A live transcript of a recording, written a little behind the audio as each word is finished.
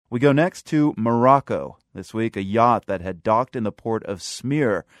We go next to Morocco. This week, a yacht that had docked in the port of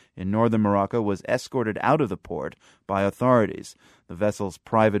Smir in northern Morocco was escorted out of the port by authorities. The vessel's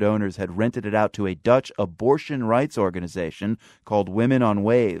private owners had rented it out to a Dutch abortion rights organization called Women on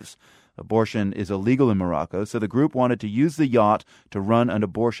Waves. Abortion is illegal in Morocco, so the group wanted to use the yacht to run an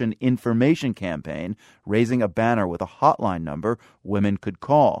abortion information campaign, raising a banner with a hotline number women could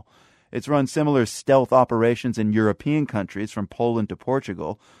call. It's run similar stealth operations in European countries from Poland to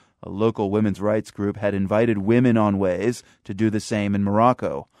Portugal. A local women's rights group had invited Women on Waves to do the same in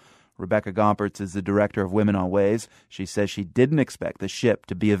Morocco. Rebecca Gompertz is the director of Women on Waves. She says she didn't expect the ship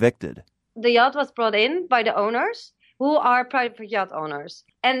to be evicted. The yacht was brought in by the owners, who are private yacht owners.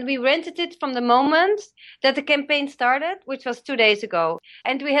 And we rented it from the moment that the campaign started, which was 2 days ago.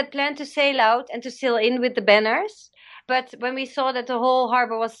 And we had planned to sail out and to sail in with the banners. But when we saw that the whole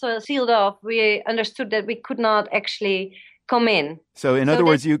harbor was sealed off, we understood that we could not actually come in. So in other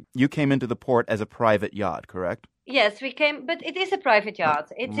words, you came into the port as a private yacht, correct? Yes, we came, but it is a private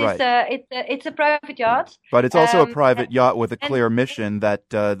yacht. Right. It's a private yacht. But it's also a private yacht with a clear mission that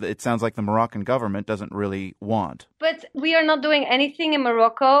it sounds like the Moroccan government doesn't really want. But we are not doing anything in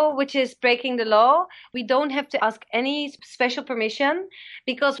Morocco which is breaking the law. We don't have to ask any special permission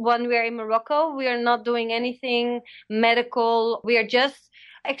because when we are in Morocco, we are not doing anything medical. We are just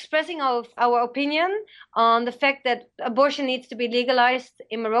expressing our opinion on the fact that abortion needs to be legalized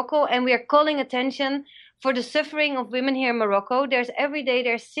in Morocco, and we are calling attention for the suffering of women here in Morocco. Every day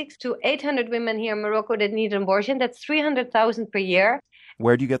there's 600 to 800 women here in Morocco that need an abortion. That's 300,000 per year.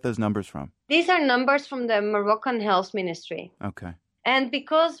 Where do you get those numbers from? These are numbers from the Moroccan Health Ministry. Okay. And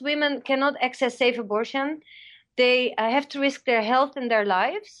because women cannot access safe abortion, they have to risk their health and their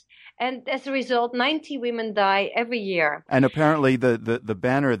lives. And as a result, 90 women die every year. And apparently the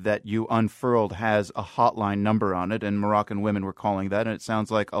banner that you unfurled has a hotline number on it, and Moroccan women were calling that, and it sounds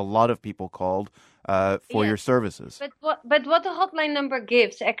like a lot of people called for your services. But what the hotline number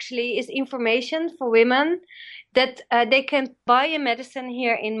gives actually is information for women that they can buy a medicine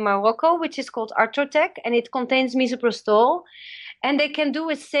here in Morocco, which is called Artrotec, and it contains misoprostol. And they can do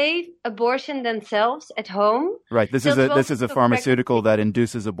a safe abortion themselves at home. Right. This is a pharmaceutical that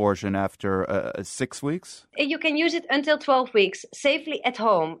induces abortion after 6 weeks? You can use it until 12 weeks, safely at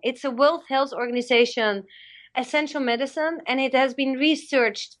home. It's a World Health Organization essential medicine, and it has been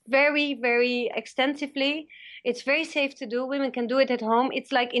researched very, very extensively. It's very safe to do. Women can do it at home.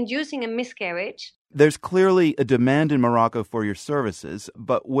 It's like inducing a miscarriage. There's clearly a demand in Morocco for your services,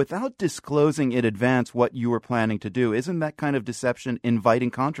 but without disclosing in advance what you were planning to do, isn't that kind of deception inviting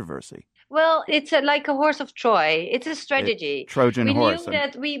controversy? Well, it's like a horse of Troy. It's a strategy. Trojan horse. We knew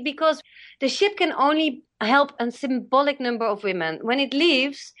that because the ship can only help a symbolic number of women. When it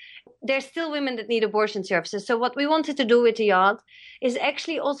leaves, there's still women that need abortion services. So what we wanted to do with the yacht is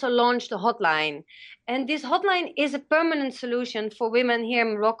actually also launch the hotline. And this hotline is a permanent solution for women here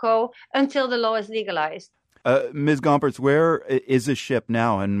in Morocco until the law is legalized. Ms. Gompertz, where is the ship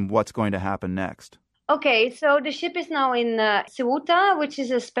now and what's going to happen next? Okay, so the ship is now in Ceuta, which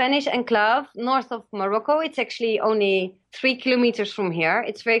is a Spanish enclave north of Morocco. It's actually only 3 kilometers from here.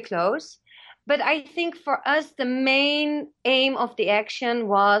 It's very close. But I think for us, the main aim of the action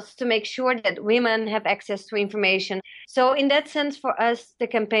was to make sure that women have access to information. So in that sense, for us, the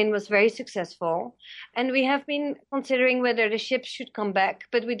campaign was very successful. And we have been considering whether the ship should come back,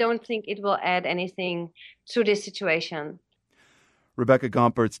 but we don't think it will add anything to this situation. Rebecca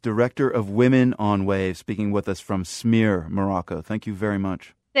Gompertz, Director of Women on Waves, speaking with us from Smir, Morocco. Thank you very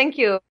much. Thank you.